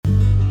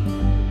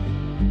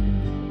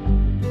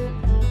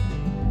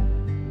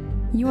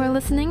are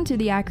listening to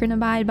the Akron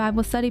Abide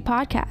Bible Study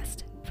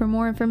Podcast. For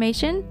more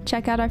information,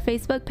 check out our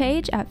Facebook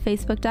page at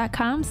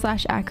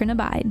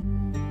facebook.com/AkronAbide.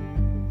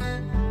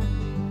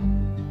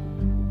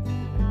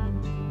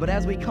 But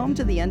as we come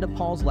to the end of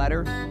Paul's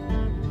letter,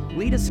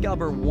 we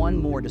discover one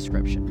more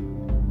description.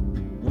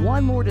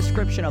 One more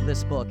description of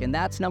this book, and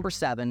that's number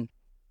 7,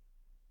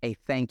 a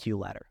thank you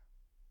letter.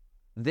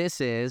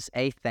 This is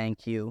a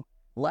thank you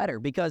letter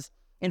because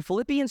in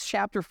Philippians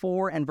chapter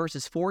 4 and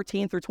verses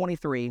 14 through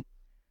 23,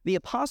 the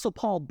Apostle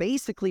Paul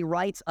basically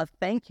writes a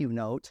thank you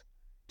note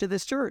to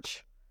this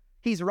church.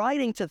 He's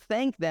writing to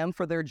thank them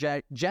for their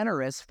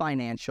generous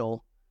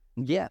financial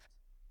gift.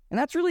 And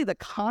that's really the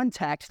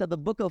context of the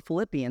book of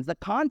Philippians. The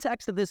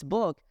context of this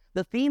book,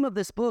 the theme of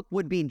this book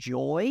would be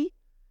joy,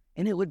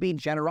 and it would be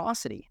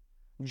generosity.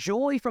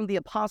 Joy from the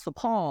Apostle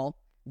Paul,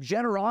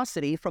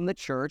 generosity from the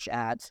church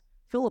at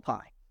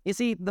Philippi. You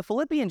see, the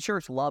Philippian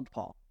church loved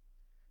Paul.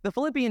 The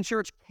Philippian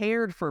church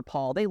cared for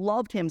Paul. They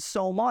loved him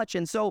so much.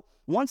 And so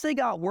once they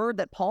got word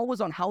that Paul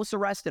was on house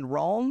arrest in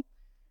Rome,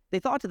 they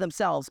thought to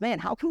themselves, man,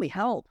 how can we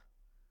help?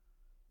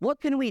 What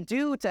can we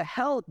do to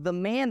help the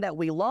man that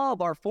we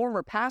love, our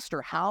former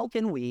pastor? How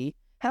can we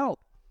help?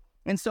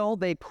 And so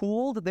they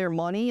pooled their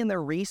money and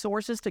their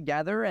resources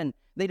together, and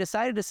they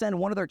decided to send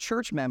one of their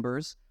church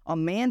members, a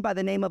man by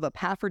the name of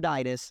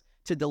Epaphroditus,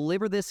 to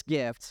deliver this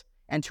gift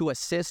and to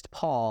assist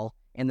Paul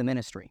in the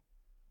ministry.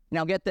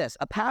 Now get this,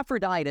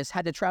 Epaphroditus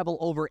had to travel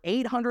over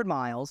 800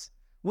 miles,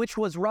 which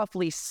was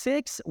roughly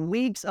 6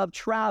 weeks of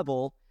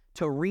travel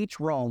to reach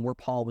Rome where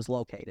Paul was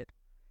located.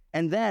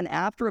 And then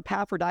after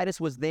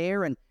Epaphroditus was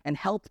there and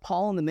helped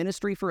Paul in the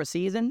ministry for a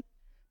season,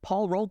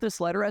 Paul wrote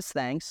this letter as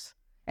thanks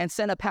and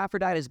sent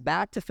Epaphroditus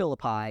back to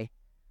Philippi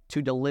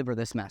to deliver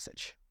this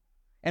message.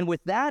 And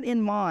with that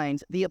in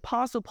mind, the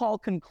Apostle Paul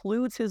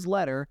concludes his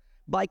letter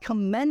by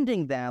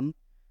commending them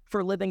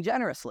for living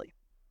generously.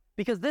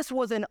 Because this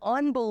was an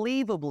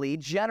unbelievably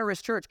generous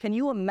church. Can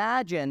you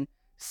imagine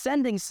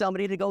sending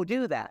somebody to go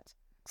do that?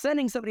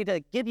 Sending somebody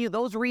to give you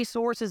those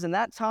resources and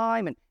that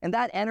time and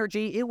that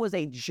energy. It was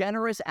a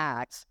generous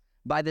act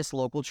by this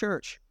local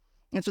church.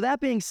 And so that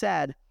being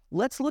said,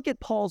 let's look at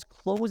Paul's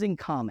closing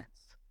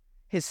comments,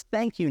 his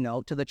thank you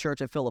note to the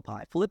church at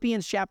Philippi.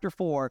 Philippians chapter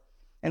 4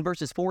 and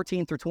verses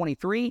 14 through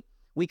 23.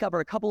 We covered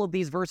a couple of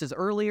these verses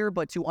earlier,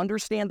 but to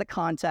understand the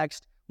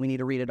context, we need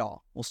to read it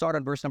all. We'll start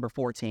on verse number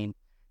 14.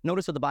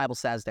 Notice what the Bible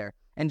says there.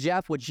 And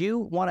Jeff, would you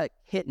want to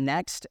hit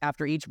next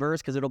after each verse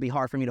because it'll be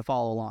hard for me to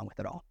follow along with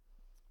it all.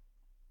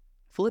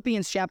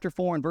 Philippians chapter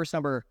 4 and verse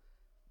number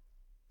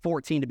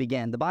 14 to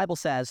begin. The Bible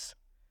says,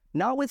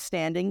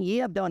 "Notwithstanding, ye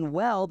have done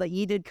well that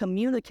ye did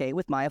communicate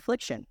with my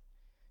affliction.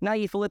 Now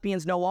ye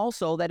Philippians know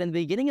also that in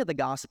the beginning of the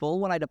gospel,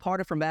 when I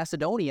departed from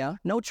Macedonia,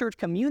 no church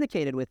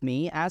communicated with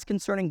me as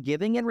concerning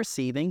giving and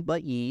receiving,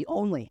 but ye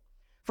only.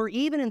 For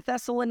even in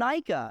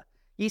Thessalonica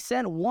ye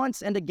sent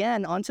once and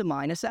again unto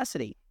my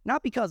necessity.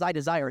 Not because I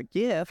desire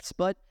gifts,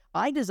 but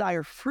I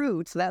desire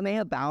fruits that may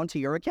abound to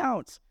your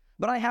accounts.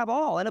 But I have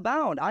all and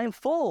abound. I am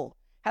full,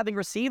 having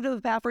received of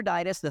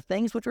Epaphroditus the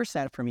things which were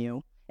sent from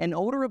you, an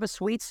odor of a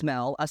sweet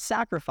smell, a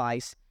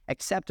sacrifice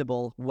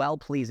acceptable,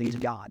 well-pleasing to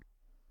God."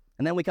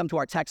 And then we come to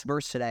our text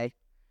verse today.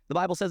 The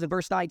Bible says in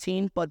verse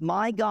 19, "But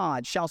my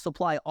God shall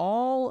supply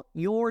all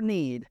your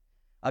need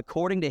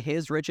according to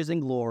his riches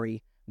and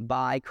glory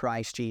by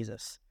Christ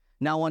Jesus.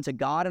 Now unto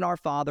God and our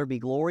Father be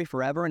glory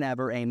forever and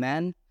ever.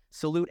 Amen.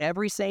 Salute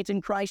every saint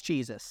in Christ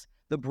Jesus.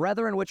 The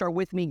brethren which are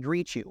with me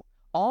greet you.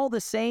 All the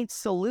saints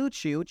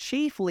salute you,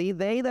 chiefly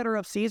they that are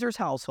of Caesar's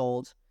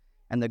household.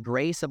 And the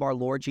grace of our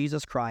Lord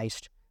Jesus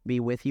Christ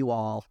be with you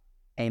all.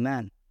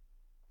 Amen."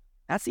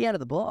 That's the end of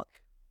the book.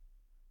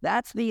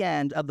 That's the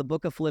end of the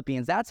book of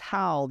Philippians. That's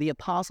how the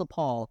Apostle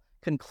Paul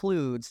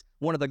concludes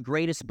one of the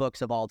greatest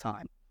books of all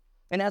time.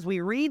 And as we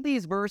read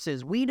these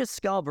verses, we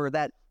discover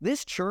that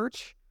this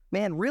church,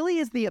 man, really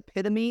is the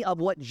epitome of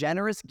what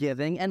generous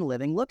giving and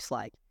living looks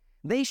like.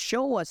 They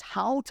show us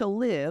how to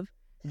live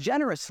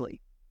generously.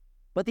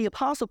 But the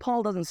Apostle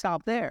Paul doesn't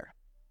stop there.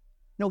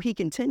 No, he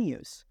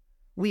continues.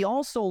 We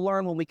also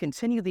learn when we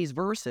continue these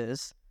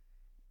verses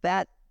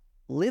that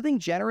living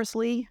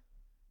generously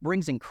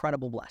brings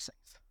incredible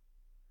blessings.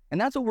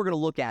 And that's what we're going to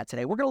look at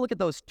today. We're going to look at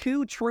those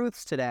 2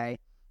 truths today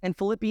in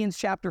Philippians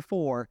chapter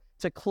 4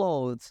 to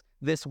close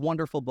this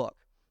wonderful book.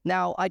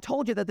 Now, I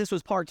told you that this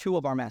was part 2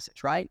 of our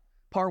message, right?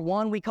 Part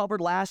 1 we covered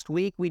last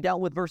week. We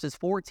dealt with verses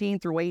 14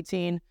 through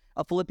 18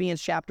 of Philippians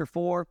chapter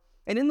 4.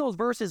 And in those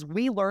verses,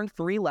 we learned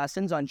 3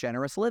 lessons on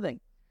generous living.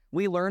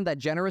 We learned that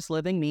generous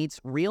living meets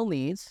real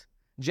needs,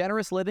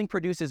 generous living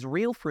produces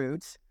real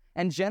fruits,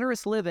 and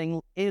generous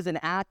living is an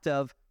act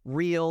of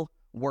real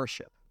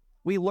worship.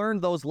 We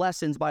learned those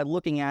lessons by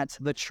looking at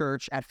the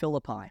church at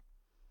Philippi.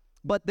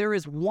 But there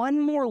is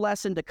one more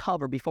lesson to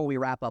cover before we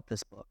wrap up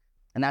this book,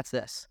 and that's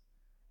this.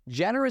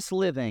 Generous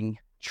living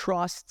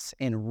trusts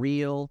in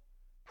real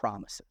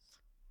promises.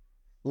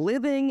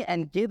 Living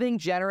and giving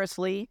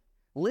generously,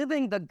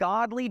 living the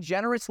godly,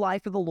 generous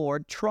life of the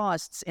Lord,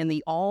 trusts in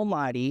the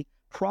almighty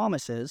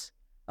promises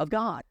of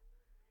God.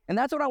 And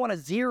that's what I want to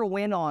zero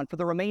in on for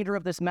the remainder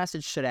of this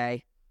message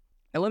today.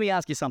 And let me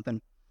ask you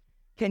something.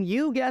 Can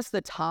you guess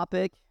the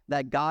topic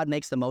that God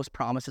makes the most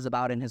promises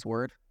about in his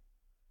word?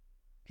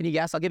 Can you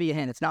guess? I'll give you a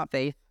hint. It's not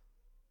faith.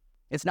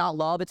 It's not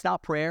love. It's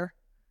not prayer.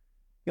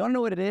 You want to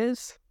know what it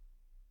is?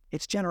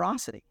 It's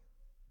generosity.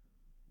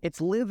 It's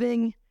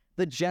living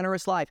the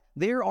generous life.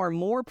 There are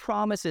more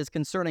promises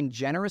concerning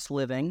generous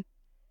living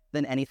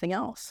than anything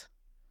else.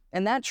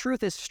 And that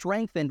truth is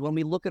strengthened when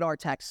we look at our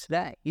text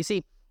today. You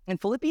see, in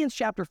Philippians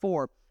chapter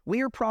 4,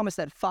 we are promised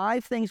that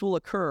 5 things will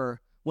occur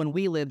when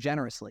we live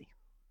generously.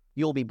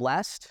 You'll be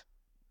blessed.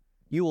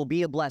 You will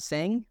be a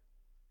blessing.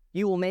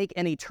 You will make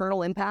an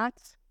eternal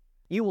impact.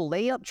 You will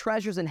lay up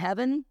treasures in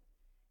heaven,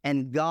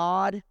 and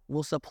God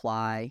will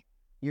supply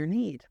your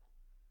need.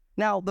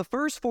 Now, the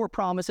first 4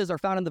 promises are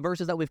found in the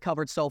verses that we've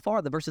covered so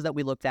far, the verses that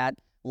we looked at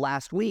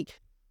last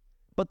week.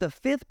 But the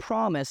 5th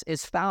promise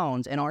is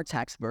found in our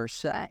text verse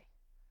today.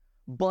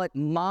 But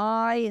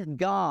my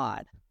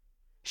God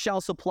shall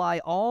supply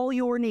all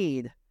your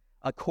need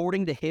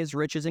according to his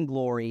riches and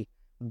glory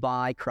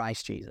by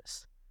Christ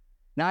Jesus.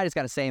 Now, I just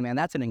got to say, man,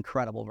 that's an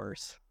incredible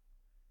verse.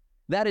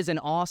 That is an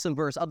awesome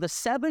verse. Of the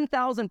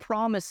 7,000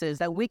 promises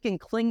that we can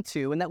cling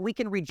to and that we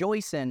can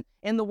rejoice in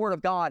the Word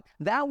of God,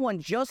 that one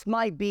just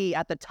might be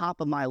at the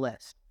top of my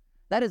list.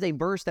 That is a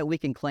verse that we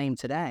can claim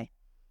today.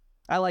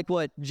 I like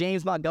what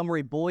James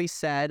Montgomery Boyce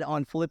said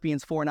on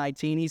Philippians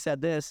 4:19. He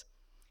said this.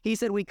 He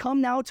said, we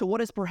come now to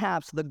what is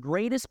perhaps the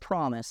greatest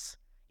promise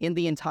in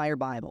the entire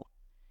Bible.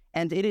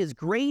 And it is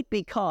great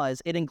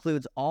because it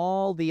includes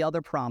all the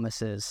other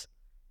promises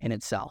in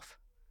itself.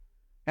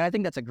 And I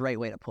think that's a great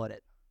way to put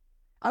it.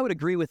 I would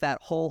agree with that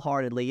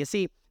wholeheartedly. You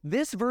see,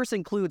 this verse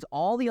includes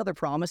all the other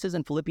promises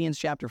in Philippians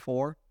chapter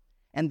 4,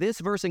 and this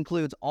verse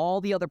includes all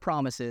the other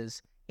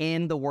promises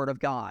in the Word of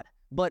God.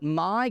 But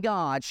my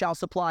God shall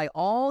supply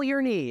all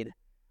your need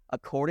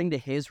according to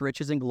his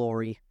riches and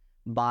glory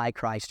by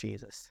Christ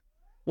Jesus.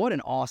 What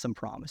an awesome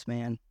promise,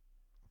 man.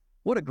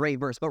 What a great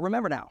verse. But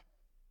remember now,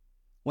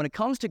 when it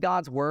comes to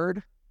God's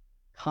Word,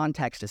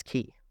 context is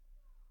key.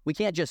 We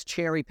can't just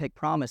cherry pick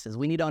promises.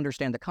 We need to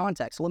understand the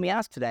context. So let me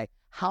ask today,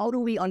 how do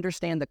we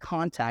understand the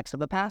context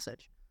of a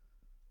passage?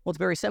 Well, it's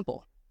very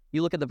simple.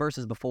 You look at the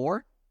verses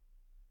before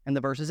and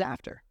the verses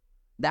after.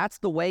 That's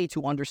the way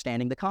to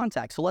understanding the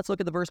context. So let's look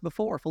at the verse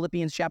before,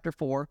 Philippians chapter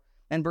 4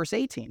 and verse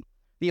 18.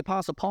 The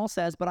Apostle Paul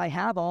says, but I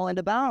have all and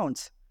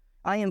abound.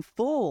 I am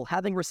full,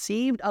 having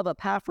received of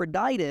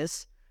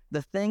Epaphroditus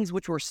the things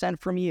which were sent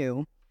from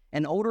you,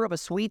 an odor of a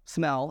sweet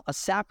smell, a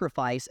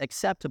sacrifice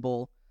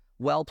acceptable,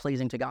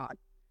 well-pleasing to God.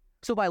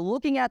 So by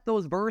looking at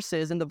those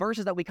verses and the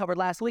verses that we covered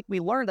last week, we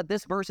learned that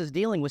this verse is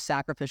dealing with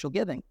sacrificial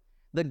giving,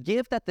 the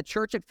gift that the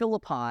church at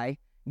Philippi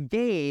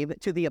gave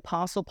to the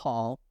Apostle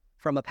Paul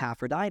from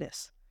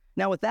Epaphroditus.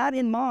 Now, with that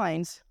in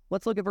mind,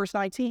 let's look at verse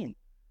 19.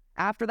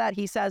 After that,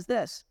 he says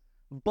this,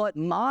 but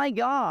my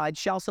God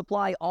shall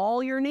supply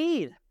all your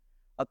need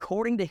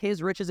according to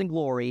his riches and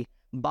glory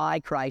by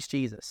Christ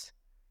Jesus.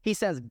 He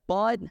says,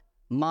 but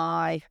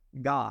my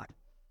God.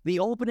 The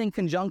opening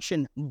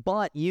conjunction,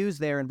 but, used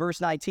there in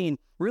verse 19,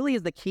 really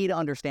is the key to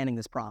understanding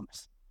this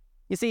promise.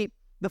 You see,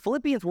 the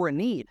Philippians were in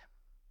need.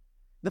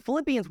 The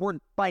Philippians were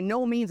by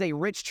no means a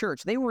rich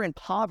church. They were in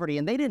poverty,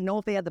 and they didn't know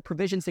if they had the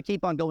provisions to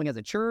keep on going as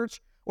a church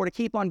or to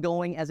keep on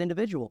going as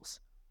individuals.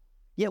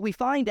 Yet we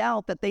find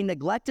out that they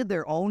neglected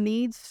their own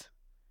needs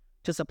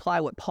to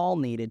supply what Paul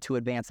needed to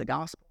advance the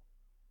gospel.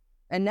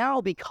 And now,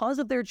 because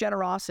of their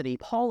generosity,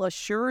 Paul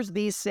assures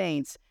these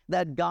saints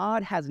that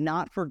God has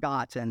not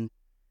forgotten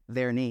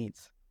their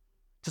needs.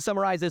 To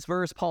summarize this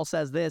verse, Paul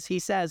says this. He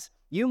says,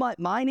 you met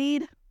my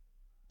need,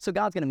 so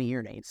God's going to meet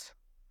your needs.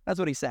 That's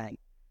what he's saying.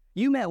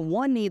 You met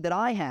one need that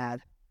I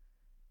had,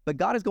 but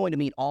God is going to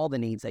meet all the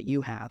needs that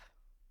you have.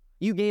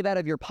 You gave out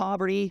of your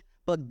poverty,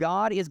 but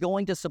God is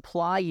going to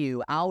supply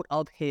you out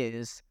of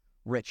his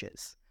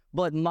riches.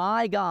 But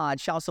my God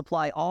shall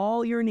supply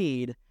all your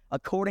need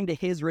according to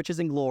his riches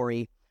and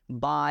glory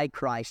by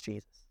Christ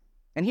Jesus.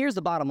 And here's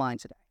the bottom line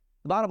today.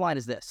 The bottom line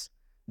is this.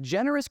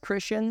 Generous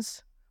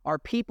Christians are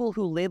people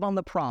who live on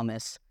the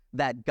promise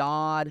that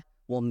God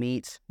will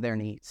meet their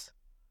needs.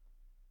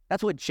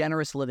 That's what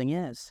generous living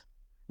is.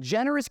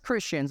 Generous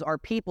Christians are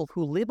people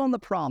who live on the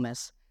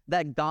promise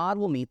that God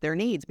will meet their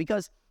needs,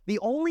 because the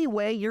only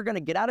way you're going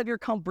to get out of your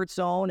comfort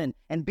zone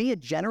and be a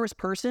generous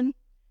person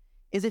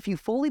is if you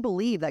fully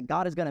believe that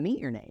God is going to meet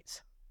your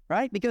needs,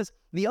 right? Because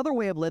the other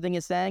way of living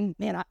is saying,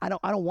 man, I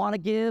don't want to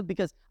give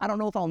because I don't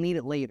know if I'll need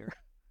it later,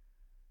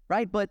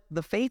 right? But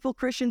the faithful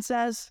Christian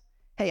says,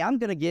 hey, I'm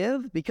going to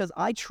give because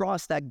I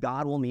trust that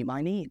God will meet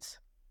my needs.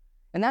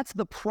 And that's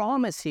the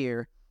promise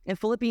here in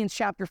Philippians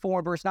chapter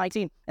 4, verse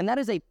 19. And that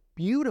is a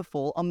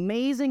beautiful,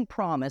 amazing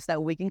promise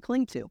that we can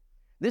cling to.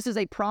 This is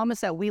a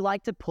promise that we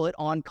like to put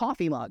on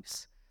coffee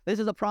mugs. This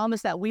is a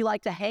promise that we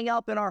like to hang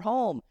up in our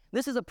home.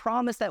 This is a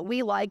promise that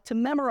we like to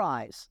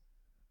memorize.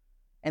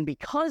 And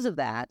because of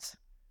that,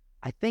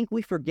 I think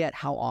we forget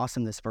how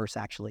awesome this verse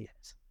actually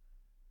is.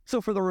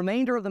 So for the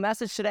remainder of the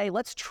message today,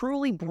 let's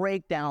truly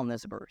break down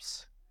this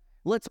verse.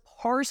 Let's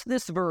parse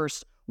this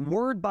verse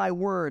word by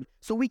word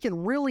so we can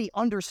really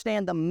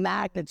understand the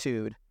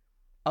magnitude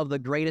of the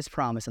greatest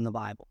promise in the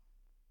Bible.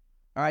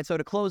 All right, so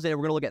to close it,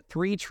 we're going to look at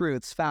 3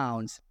 truths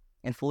found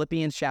in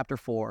Philippians chapter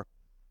 4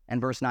 and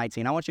verse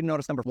 19. I want you to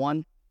notice number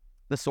 1,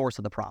 the source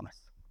of the promise.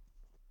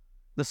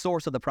 The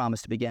source of the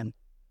promise to begin.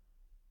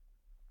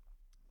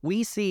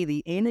 We see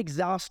the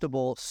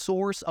inexhaustible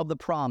source of the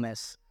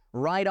promise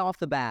right off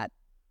the bat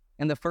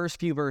in the first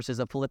few verses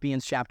of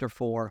Philippians chapter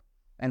 4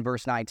 and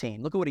verse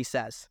 19. Look at what he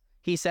says.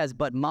 He says,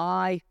 but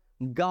my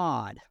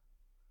God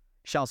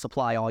shall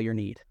supply all your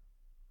need.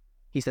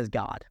 He says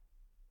God.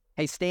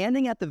 Hey,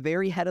 standing at the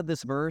very head of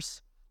this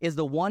verse is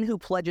the one who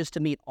pledges to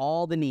meet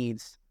all the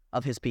needs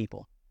of his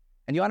people.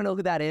 And you want to know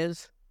who that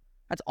is?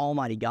 That's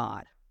Almighty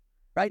God,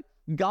 right?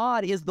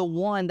 God is the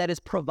one that is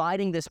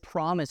providing this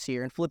promise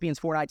here in Philippians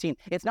 4:19.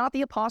 It's not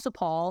the Apostle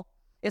Paul.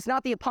 It's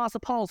not the Apostle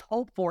Paul's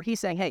hope for. He's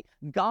saying, hey,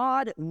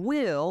 God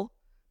will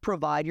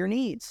provide your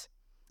needs.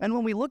 And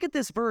when we look at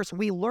this verse,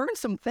 we learn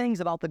some things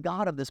about the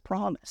God of this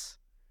promise.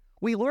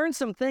 We learn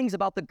some things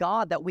about the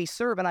God that we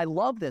serve, and I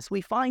love this.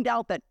 We find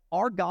out that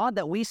our God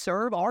that we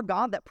serve, our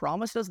God that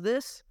promised us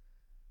this,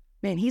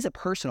 man, he's a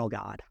personal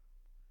God.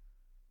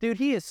 Dude,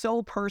 he is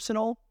so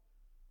personal.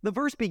 The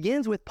verse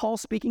begins with Paul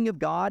speaking of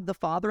God, the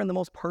Father, in the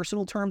most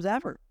personal terms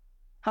ever.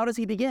 How does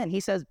he begin? He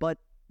says, but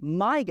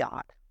my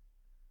God.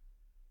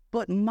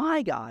 But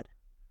my God.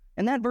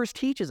 And that verse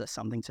teaches us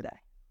something today.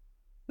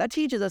 That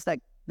teaches us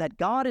that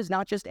God is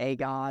not just a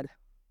God,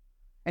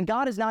 and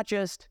God is not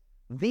just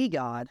the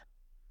God.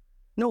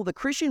 No, the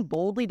Christian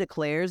boldly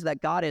declares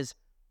that God is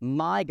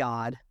my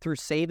God through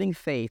saving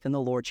faith in the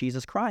Lord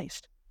Jesus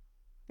Christ.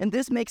 And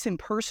this makes him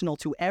personal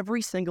to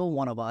every single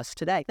one of us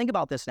today. Think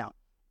about this now.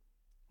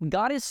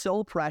 God is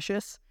so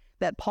precious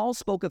that Paul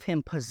spoke of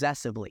him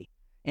possessively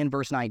in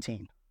verse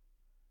 19.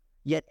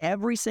 Yet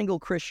every single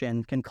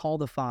Christian can call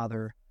the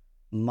Father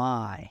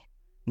my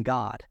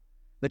God.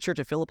 The church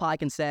of Philippi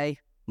can say,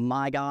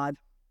 my God.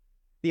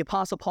 The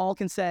Apostle Paul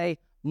can say,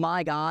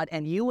 my God.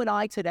 And you and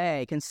I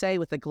today can say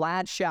with a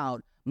glad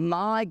shout,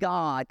 my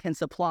God can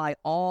supply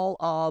all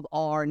of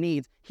our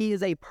needs. He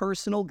is a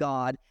personal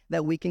God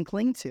that we can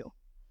cling to.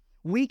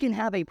 We can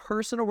have a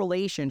personal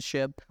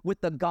relationship with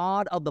the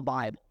God of the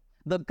Bible,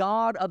 the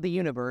God of the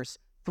universe,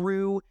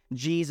 through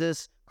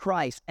Jesus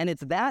Christ. And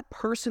it's that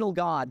personal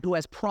God who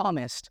has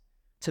promised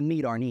to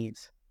meet our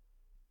needs.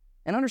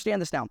 And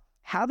understand this now,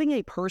 having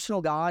a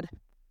personal God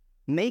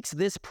makes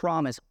this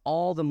promise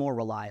all the more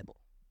reliable.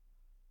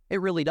 It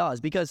really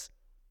does, because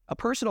a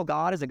personal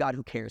God is a God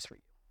who cares for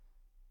you.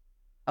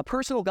 A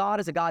personal God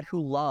is a God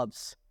who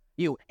loves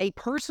you. A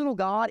personal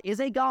God is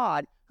a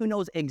God who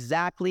knows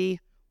exactly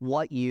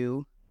what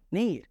you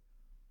need.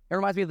 It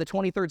reminds me of the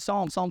 23rd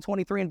Psalm, Psalm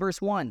 23 and verse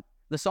 1.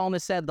 The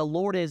psalmist said, the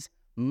Lord is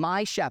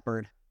my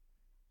shepherd,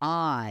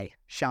 I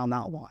shall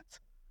not want.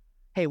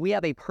 Hey, we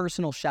have a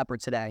personal shepherd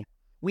today.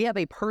 We have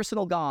a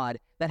personal God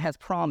that has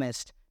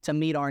promised to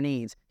meet our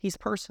needs. He's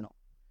personal.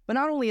 But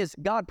not only is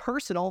God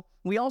personal,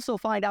 we also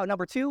find out,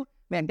 number 2,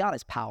 man, God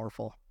is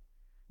powerful.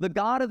 The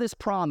God of this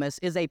promise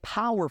is a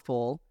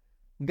powerful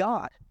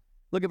God.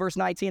 Look at verse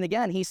 19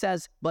 again. He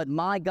says, but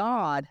my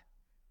God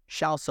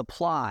shall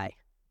supply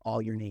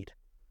all your need.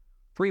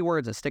 3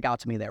 words that stick out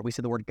to me there. We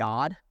see the word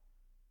God,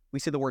 we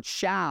see the word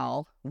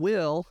shall,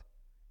 will,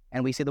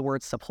 and we see the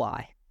word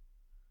supply.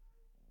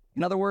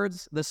 In other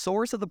words, the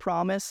source of the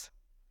promise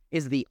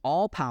is the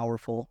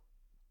all-powerful,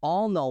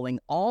 all-knowing,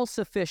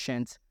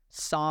 all-sufficient,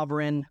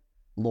 sovereign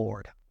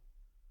Lord.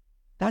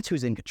 That's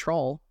who's in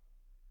control.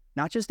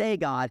 Not just a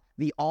God,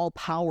 the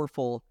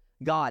all-powerful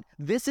God.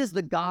 This is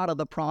the God of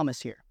the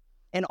promise here.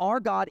 And our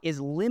God is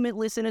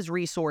limitless in his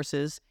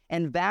resources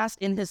and vast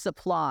in his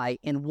supply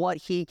in what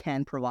he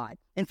can provide.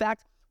 In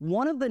fact,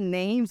 one of the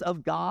names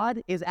of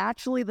God is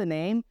actually the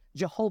name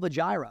Jehovah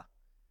Jireh.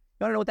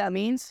 You want to know what that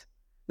means?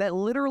 That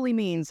literally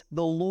means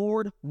the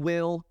Lord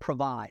will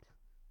provide.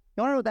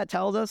 You want to know what that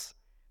tells us?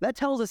 That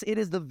tells us it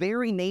is the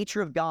very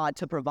nature of God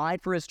to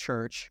provide for his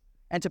church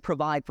and to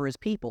provide for his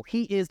people.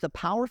 He is the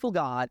powerful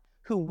God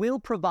who will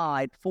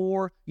provide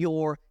for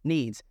your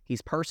needs.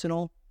 He's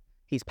personal,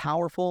 he's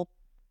powerful.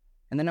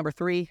 And then number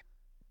 3,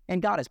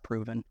 and God has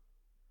proven.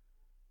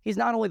 He's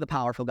not only the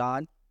powerful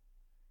God,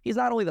 he's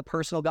not only the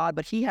personal God,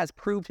 but he has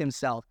proved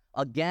himself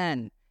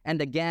again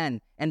and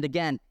again and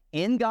again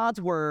in God's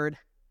word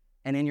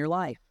and in your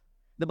life.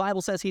 The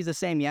Bible says he's the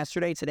same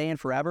yesterday, today, and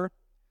forever.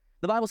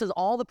 The Bible says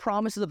all the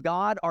promises of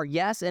God are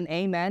yes and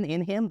amen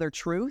in him. They're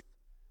truth.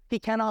 He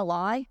cannot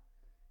lie.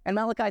 And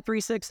Malachi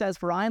 3:6 says,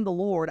 for I am the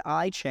Lord,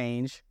 I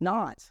change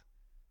not.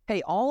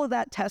 Hey, all of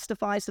that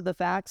testifies to the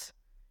fact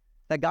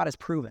that God has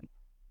proven.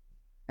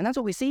 And that's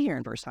what we see here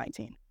in verse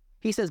 19.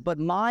 He says, but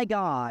my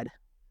God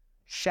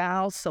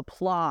shall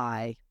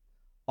supply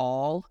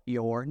all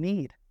your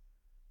need.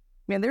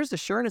 Man, there's the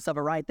sureness of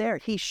it right there.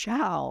 He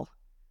shall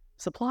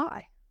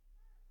supply.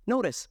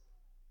 Notice,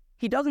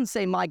 he doesn't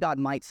say my God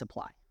might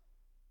supply.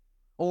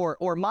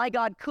 Or my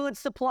God could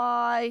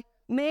supply,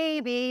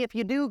 maybe if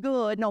you do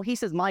good. No, he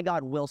says my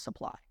God will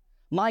supply.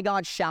 My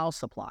God shall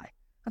supply.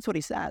 That's what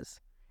he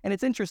says. And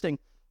it's interesting.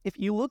 If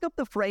you look up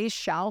the phrase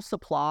shall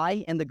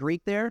supply in the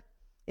Greek there,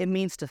 it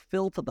means to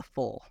fill to the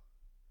full,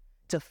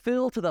 to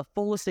fill to the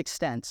fullest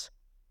extent.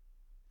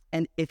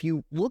 And if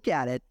you look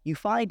at it, you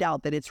find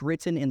out that it's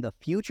written in the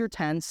future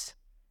tense,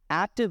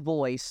 active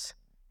voice,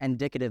 and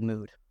indicative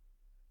mood.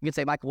 You can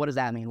say, Michael, what does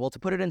that mean? Well, to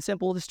put it in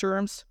simplest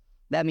terms,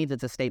 that means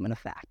it's a statement of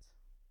fact.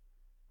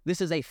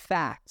 This is a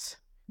fact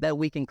that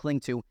we can cling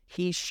to.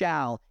 He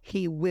shall,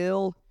 he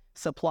will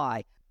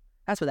supply.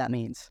 That's what that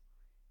means.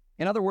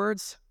 In other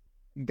words,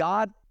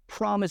 God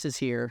promises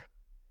here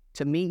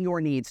to meet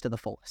your needs to the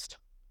fullest.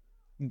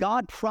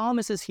 God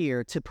promises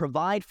here to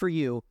provide for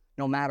you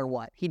no matter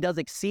what. He does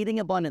exceeding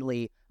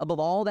abundantly above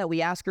all that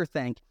we ask or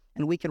think,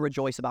 and we can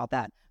rejoice about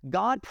that.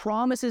 God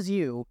promises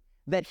you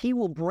that he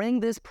will bring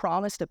this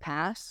promise to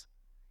pass,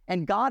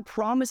 and God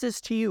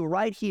promises to you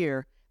right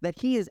here that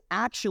he is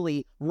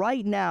actually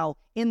right now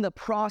in the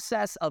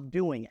process of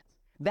doing it.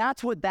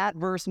 That's what that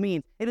verse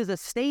means. It is a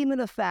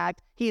statement of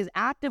fact. He is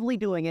actively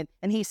doing it,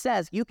 and he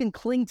says you can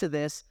cling to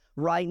this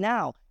right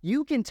now.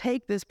 You can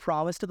take this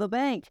promise to the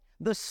bank.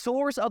 The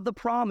source of the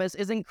promise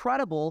is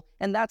incredible,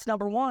 and that's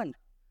number one.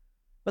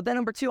 But then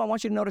number two, I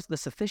want you to notice the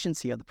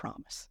sufficiency of the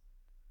promise.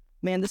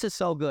 Man, this is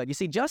so good. You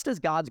see, just as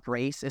God's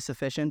grace is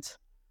sufficient,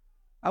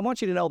 I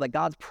want you to know that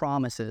God's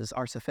promises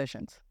are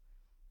sufficient.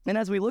 And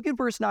as we look at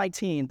verse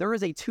 19, there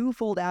is a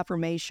twofold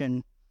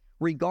affirmation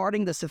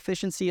regarding the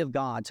sufficiency of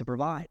God to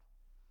provide.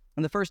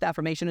 And the first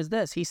affirmation is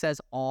this. He says,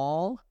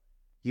 all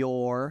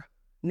your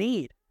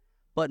need.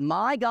 But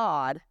my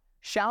God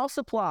shall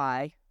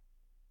supply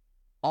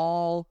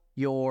all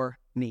your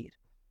need.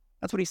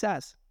 That's what he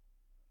says.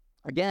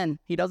 Again,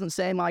 he doesn't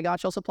say, my God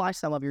shall supply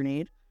some of your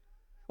need,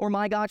 or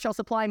my God shall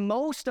supply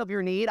most of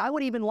your need. I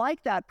would even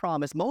like that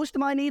promise. Most of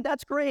my need,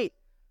 that's great.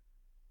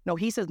 No,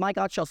 he says, my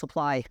God shall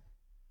supply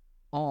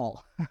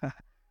all,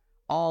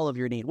 all of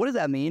your need. What does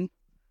that mean?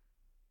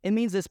 It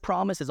means this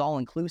promise is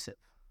all-inclusive.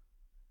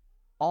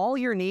 All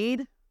your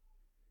need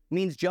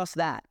means just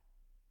that,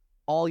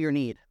 all your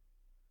need.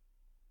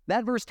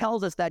 That verse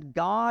tells us that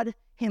God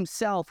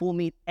himself will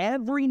meet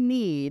every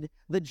need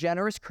the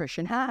generous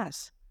Christian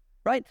has,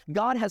 right?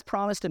 God has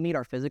promised to meet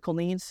our physical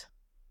needs,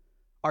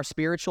 our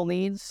spiritual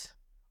needs,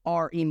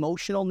 our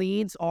emotional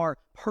needs, our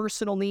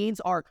personal needs,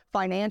 our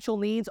financial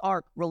needs,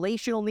 our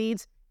relational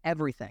needs,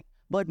 everything.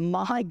 But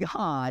my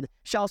God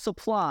shall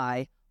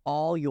supply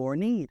all your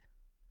need.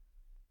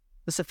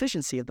 The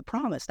sufficiency of the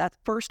promise, that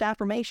first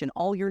affirmation,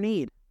 all your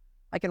need.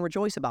 I can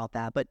rejoice about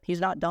that, but he's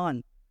not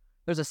done.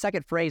 There's a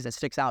second phrase that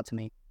sticks out to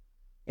me.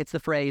 It's the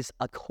phrase,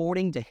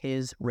 according to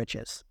his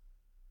riches.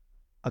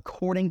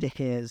 According to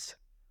his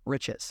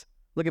riches.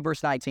 Look at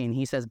verse 19.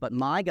 He says, but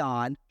my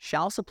God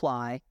shall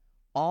supply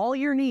all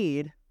your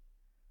need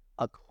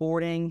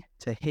according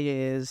to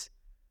his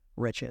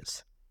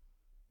riches.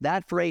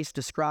 That phrase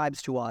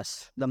describes to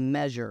us the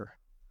measure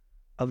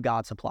of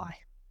God's supply.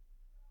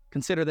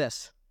 Consider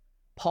this.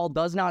 Paul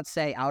does not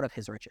say out of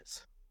his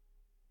riches.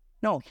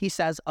 No, he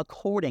says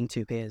according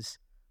to his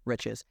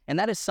riches. And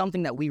that is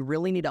something that we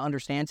really need to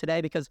understand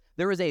today, because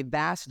there is a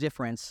vast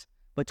difference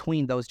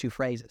between those two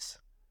phrases.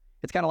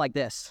 It's kind of like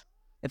this.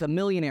 If a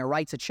millionaire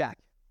writes a check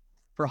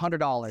for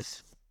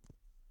 $100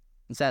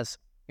 and says,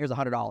 here's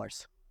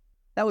 $100,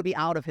 that would be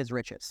out of his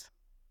riches.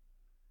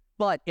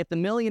 But if the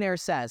millionaire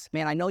says,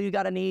 man, I know you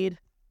got a need,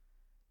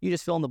 you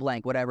just fill in the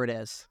blank, whatever it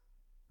is,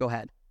 go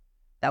ahead.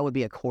 That would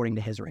be according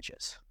to his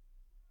riches.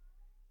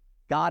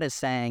 God is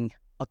saying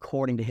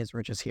according to his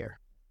riches here.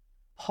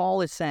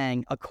 Paul is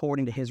saying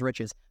according to his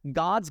riches.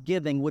 God's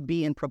giving would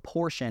be in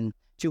proportion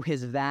to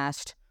his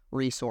vast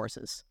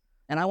resources.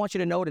 And I want you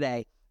to know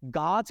today,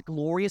 God's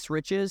glorious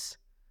riches,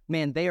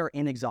 man, they are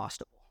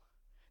inexhaustible.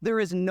 There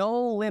is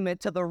no limit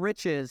to the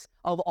riches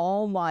of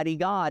Almighty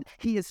God.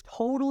 He is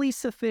totally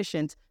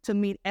sufficient to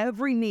meet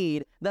every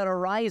need that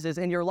arises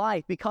in your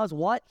life because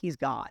what? He's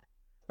God,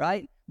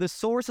 right? The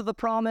source of the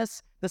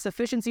promise, the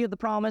sufficiency of the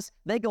promise,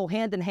 they go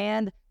hand in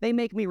hand. They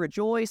make me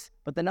rejoice.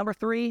 But the number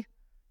three,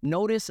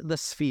 notice the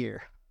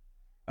sphere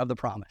of the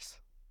promise.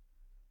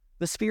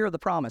 The sphere of the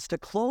promise. To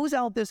close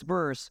out this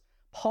verse,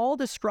 Paul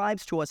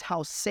describes to us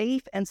how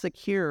safe and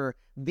secure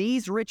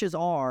these riches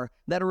are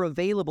that are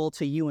available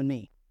to you and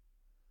me.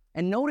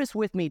 And notice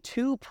with me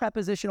two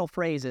prepositional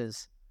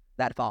phrases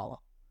that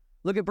follow.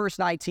 Look at verse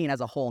 19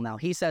 as a whole now.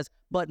 He says,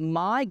 but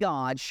my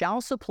God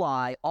shall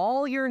supply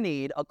all your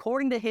need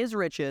according to his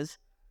riches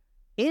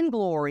in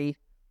glory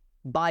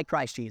by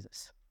Christ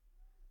Jesus.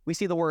 We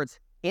see the words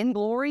in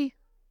glory,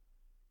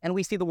 and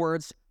we see the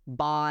words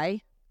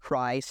by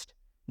Christ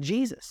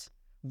Jesus.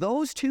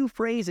 Those two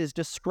phrases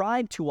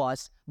describe to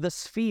us the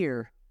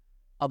sphere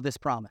of this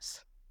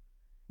promise.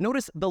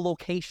 Notice the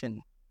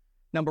location.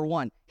 Number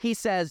one, he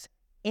says,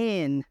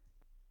 in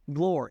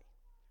glory.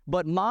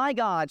 But my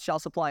God shall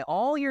supply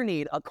all your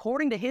need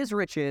according to his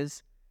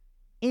riches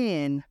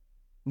in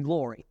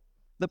glory.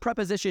 The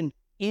preposition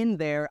in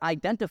there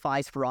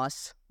identifies for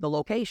us the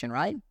location,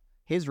 right?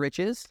 His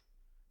riches,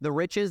 the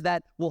riches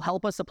that will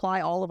help us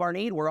supply all of our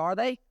need. Where are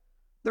they?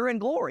 They're in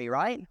glory,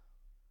 right?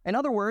 In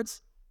other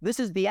words, this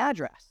is the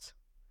address.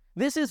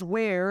 This is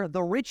where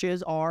the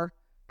riches are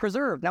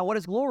preserved. Now, what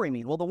does glory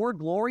mean? Well, the word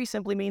glory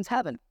simply means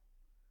heaven.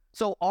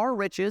 So our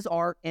riches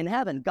are in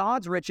heaven.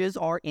 God's riches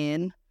are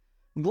in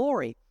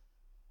glory.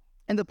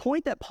 And the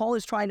point that Paul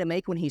is trying to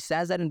make when he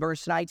says that in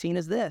verse 19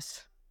 is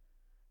this: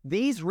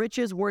 these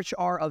riches which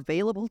are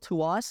available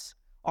to us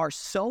are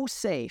so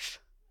safe.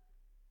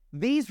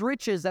 These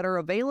riches that are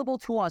available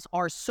to us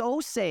are so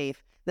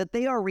safe that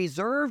they are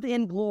reserved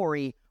in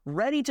glory,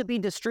 ready to be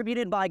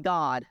distributed by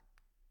God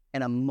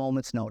in a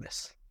moment's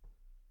notice.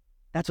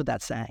 That's what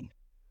that's saying.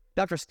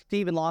 Dr.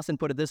 Stephen Lawson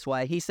put it this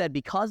way. He said,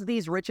 because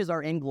these riches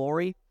are in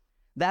glory,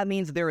 that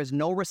means there is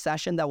no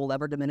recession that will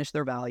ever diminish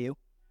their value.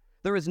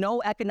 There is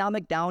no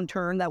economic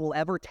downturn that will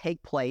ever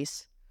take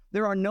place.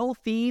 There are no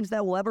thieves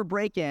that will ever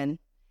break in,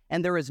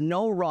 and there is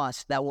no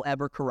rust that will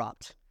ever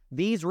corrupt.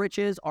 These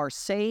riches are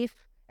safe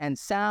and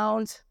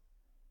sound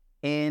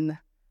in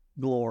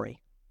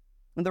glory.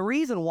 And the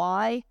reason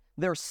why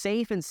they're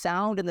safe and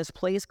sound in this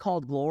place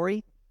called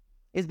glory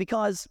is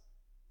because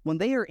when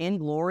they are in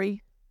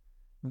glory,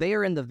 they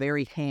are in the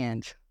very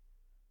hand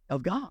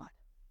of God.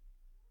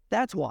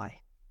 That's why.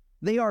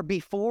 They are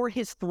before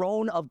his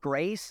throne of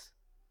grace.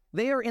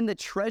 They are in the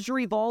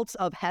treasury vaults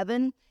of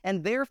heaven,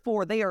 and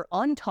therefore they are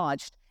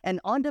untouched and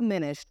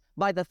undiminished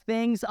by the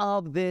things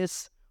of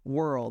this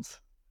world.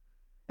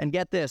 And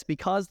get this,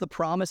 because the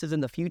promise is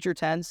in the future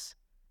tense,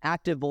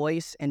 active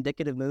voice,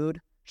 indicative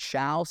mood,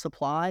 shall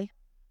supply,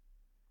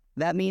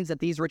 that means that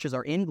these riches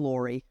are in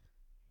glory,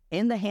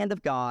 in the hand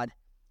of God,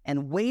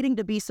 and waiting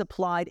to be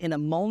supplied in a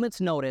moment's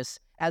notice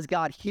as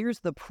God hears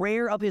the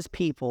prayer of his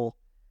people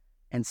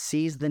and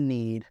sees the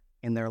need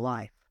in their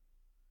life.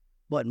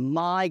 But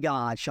my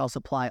God shall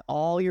supply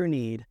all your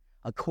need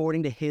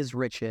according to his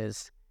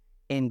riches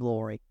in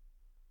glory.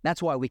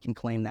 That's why we can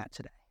claim that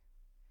today.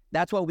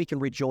 That's why we can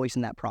rejoice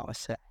in that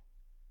promise today.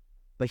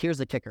 But here's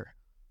the kicker.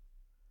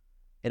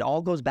 It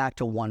all goes back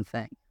to one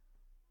thing.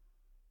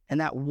 And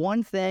that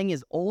one thing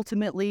is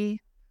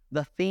ultimately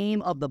the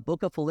theme of the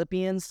book of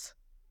Philippians,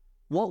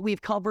 what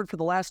we've covered for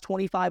the last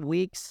 25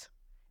 weeks,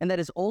 and that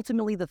is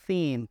ultimately the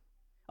theme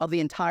of the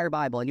entire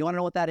Bible. And you want to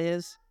know what that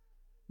is?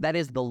 That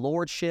is the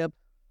lordship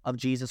of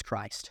Jesus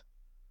Christ.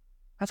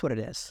 That's what it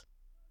is.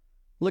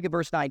 Look at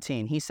verse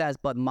 19. He says,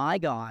 but my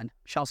God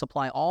shall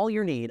supply all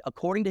your need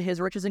according to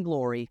his riches and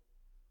glory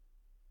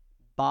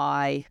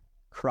by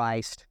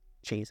Christ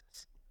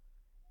Jesus.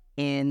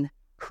 In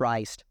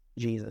Christ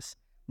Jesus.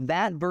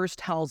 That verse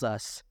tells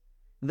us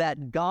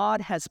that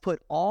God has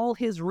put all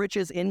his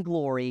riches in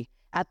glory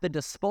at the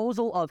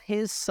disposal of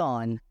his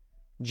Son,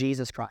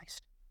 Jesus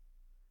Christ.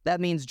 That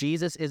means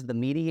Jesus is the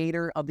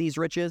mediator of these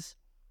riches.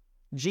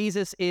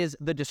 Jesus is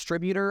the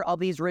distributor of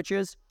these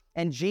riches.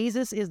 And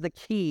Jesus is the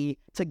key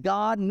to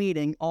God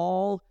meeting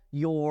all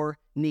your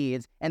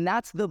needs. And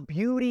that's the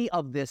beauty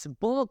of this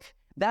book.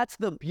 That's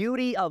the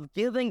beauty of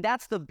giving.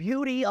 That's the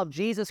beauty of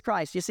Jesus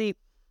Christ. You see,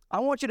 I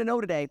want you to know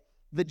today,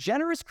 the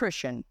generous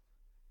Christian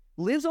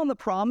lives on the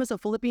promise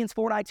of Philippians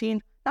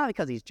 4:19, not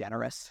because he's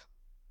generous.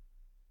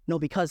 No,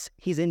 because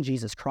he's in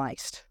Jesus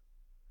Christ.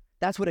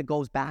 That's what it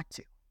goes back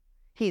to.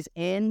 He's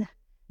in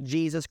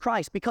Jesus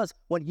Christ. Because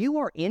when you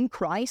are in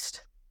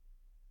Christ,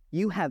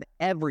 you have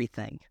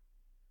everything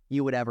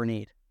you would ever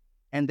need.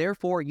 And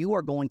therefore, you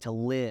are going to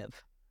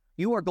live.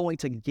 You are going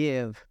to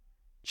give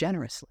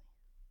generously.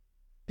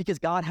 Because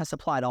God has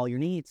supplied all your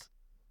needs.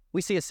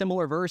 We see a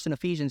similar verse in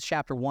Ephesians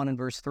chapter 1 and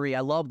verse 3. I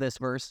love this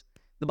verse.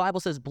 The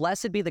Bible says,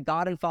 blessed be the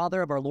God and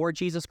Father of our Lord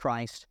Jesus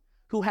Christ,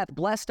 who hath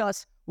blessed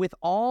us with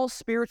all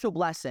spiritual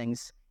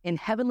blessings in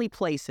heavenly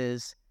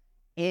places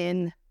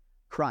in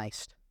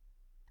Christ.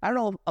 I don't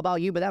know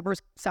about you, but that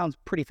verse sounds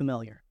pretty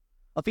familiar.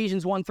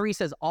 Ephesians 1:3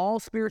 says, all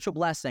spiritual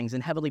blessings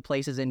in heavenly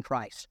places in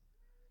Christ.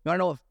 You want to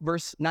know what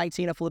verse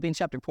 19 of Philippians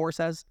chapter 4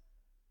 says?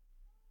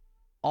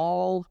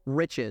 All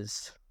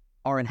riches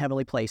are in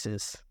heavenly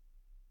places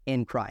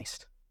in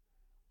Christ.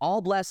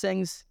 All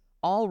blessings,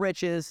 all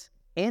riches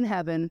in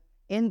heaven,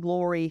 in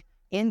glory,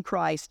 in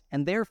Christ.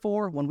 And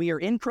therefore, when we are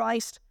in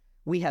Christ,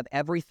 we have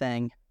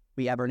everything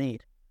we ever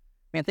need.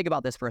 Man, think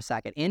about this for a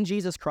second. In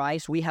Jesus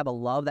Christ, we have a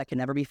love that can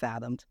never be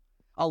fathomed,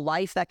 a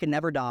life that can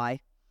never die,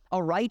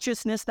 a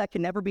righteousness that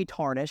can never be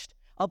tarnished,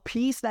 a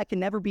peace that can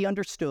never be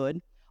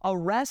understood, a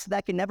rest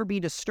that can never be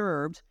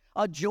disturbed,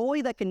 a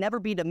joy that can never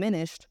be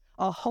diminished,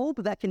 a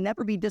hope that can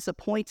never be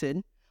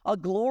disappointed, a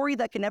glory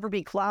that can never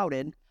be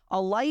clouded, a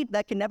light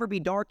that can never be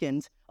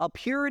darkened, a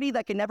purity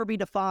that can never be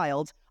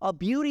defiled, a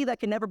beauty that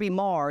can never be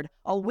marred,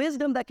 a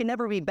wisdom that can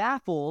never be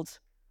baffled,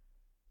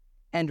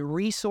 and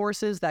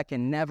resources that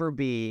can never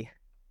be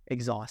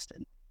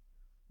exhausted.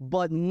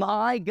 But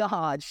my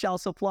God shall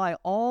supply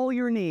all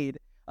your need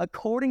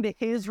according to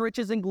his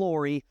riches and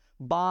glory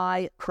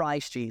by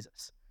Christ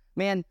Jesus.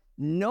 Man,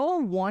 no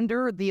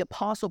wonder the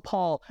Apostle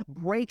Paul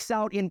breaks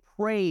out in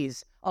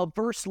praise a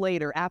verse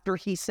later after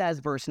he says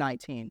verse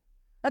 19.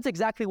 That's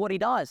exactly what he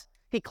does.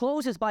 He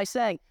closes by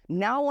saying,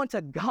 now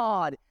unto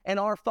God and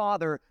our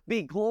Father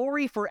be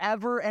glory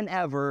forever and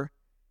ever.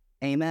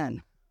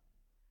 Amen.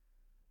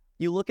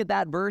 You look at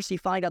that verse, you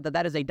find out that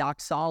that is a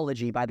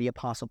doxology by the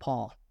Apostle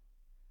Paul.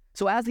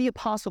 So as the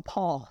Apostle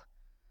Paul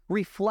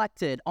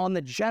reflected on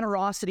the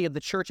generosity of the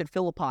church at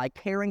Philippi,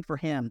 caring for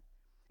him,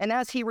 And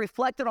as he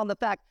reflected on the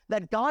fact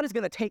that God is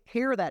going to take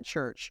care of that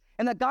church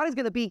and that God is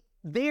going to be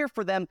there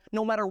for them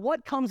no matter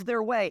what comes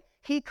their way,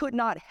 he could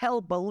not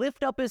help but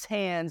lift up his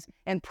hands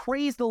and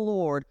praise the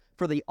Lord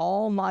for the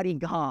almighty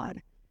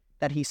God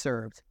that he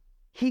served.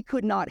 He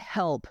could not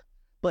help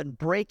but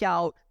break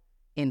out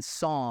in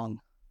song,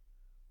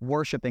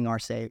 worshiping our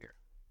Savior.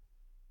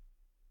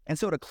 And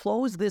so to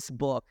close this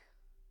book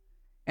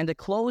and to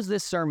close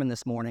this sermon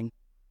this morning,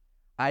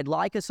 I'd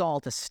like us all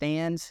to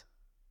stand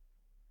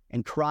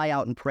and cry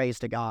out in praise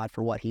to God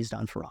for what he's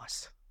done for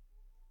us.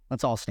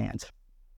 Let's all stand.